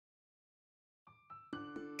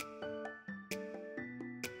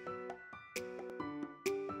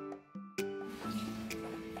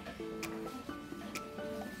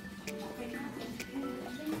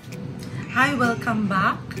Hi, welcome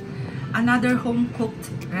back. Another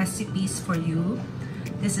home-cooked recipes for you.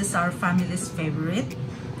 This is our family's favorite.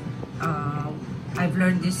 I've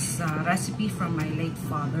learned this recipe from my late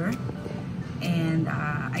father, and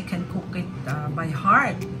I can cook it by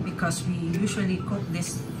heart because we usually cook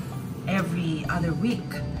this every other week.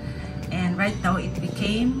 And right now it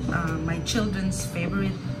became my children's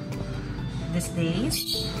favorite these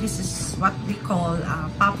days. This is what we call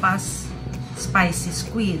Papa's spicy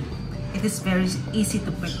squid. It is very easy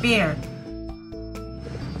to prepare.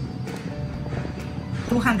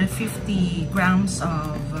 250 grams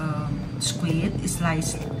of squid is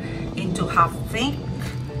sliced into half thick,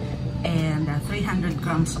 and 300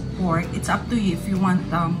 grams of pork. It's up to you if you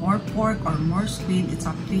want more pork or more squid. It's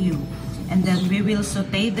up to you. And then we will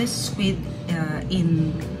saute this squid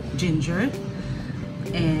in ginger,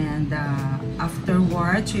 and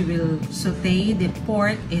afterwards we will saute the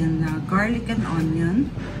pork in garlic and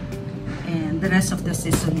onion and the rest of the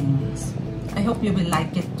seasonings. I hope you will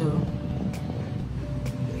like it too.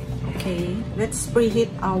 Okay, let's preheat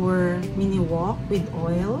our mini wok with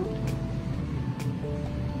oil,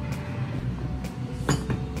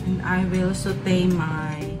 and I will saute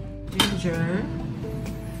my ginger.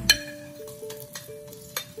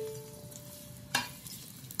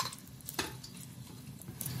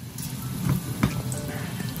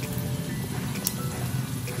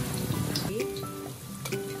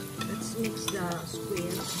 Mix the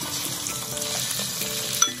squid.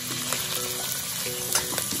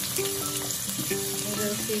 I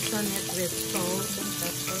will season it with salt and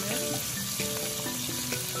pepper.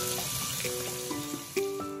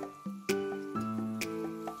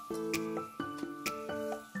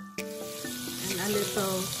 And a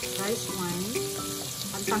little rice wine.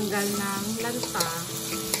 Pagtanggal ng lanta.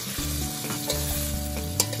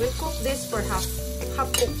 We'll cook this for half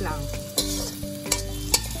cook lang.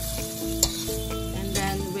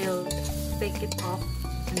 Take it off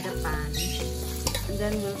in the pan, and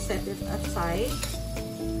then we'll set it aside.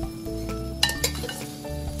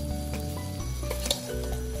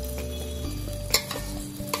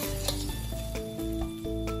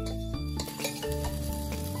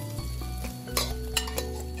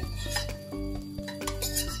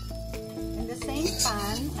 In the same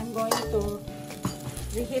pan, I'm going to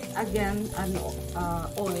reheat again an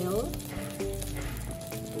oil.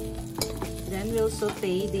 Then we'll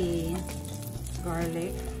saute the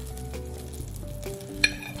garlic.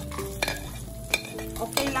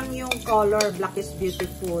 Okay lang yung color, black is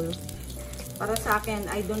beautiful. Para sa akin,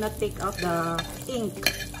 I do not take out the ink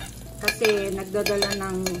kasi nagdadala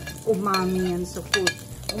ng umami yan sa food.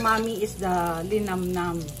 Umami is the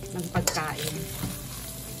linamnam ng pagkain.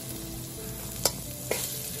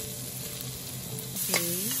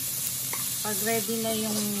 Okay. Pag ready na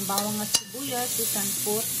yung bawang at sibuyas, you can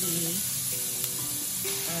put the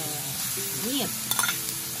meat.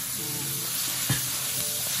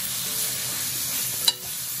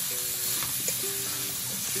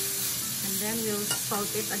 And then we'll salt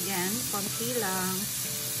it again, konti lang.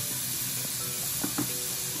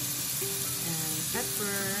 And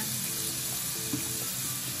pepper.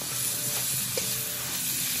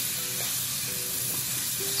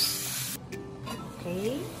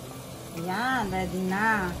 Okay. Ayan, ready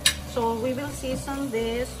na. So we will season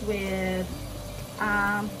this with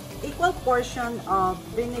equal portion of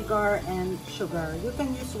vinegar and sugar. You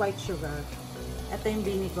can use white sugar. Ito yung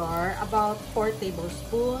vinegar, about 4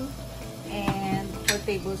 tablespoons, and 4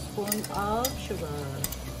 tablespoons of sugar.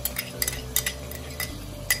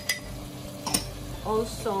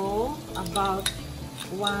 Also, about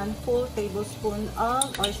 1 full tablespoon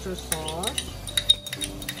of oyster sauce.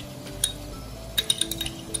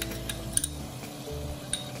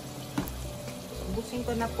 Ubusin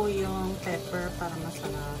ko na po yung pepper para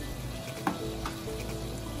masarap.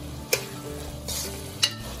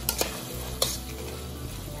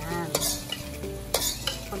 Yan.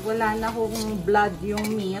 Pag wala na hong blood yung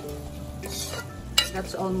meat,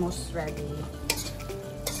 that's almost ready.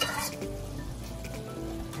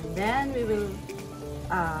 And then we will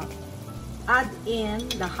add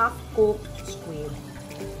in the half-cooked squid.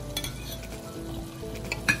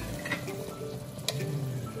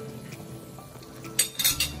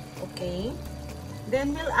 Okay.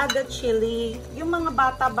 Then we'll add the chili. Yung mga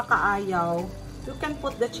bata baka ayaw, you can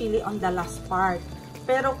put the chili on the last part.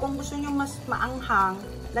 Pero kung gusto nyo mas maanghang,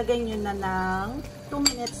 lagay nyo na ng 2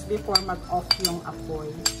 minutes before mag-off yung apoy.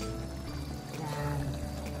 Yan.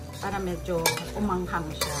 Para medyo umanghang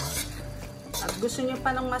siya. At gusto nyo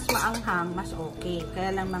pa ng mas maanghang, mas okay. Kaya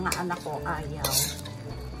lang mga anak ko ayaw.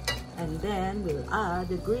 And then we'll add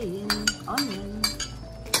the green onion.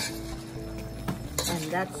 And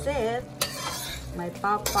that's it. My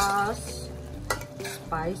papa's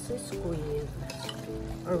spicy squid.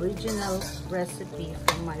 Original recipe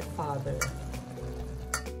from my father.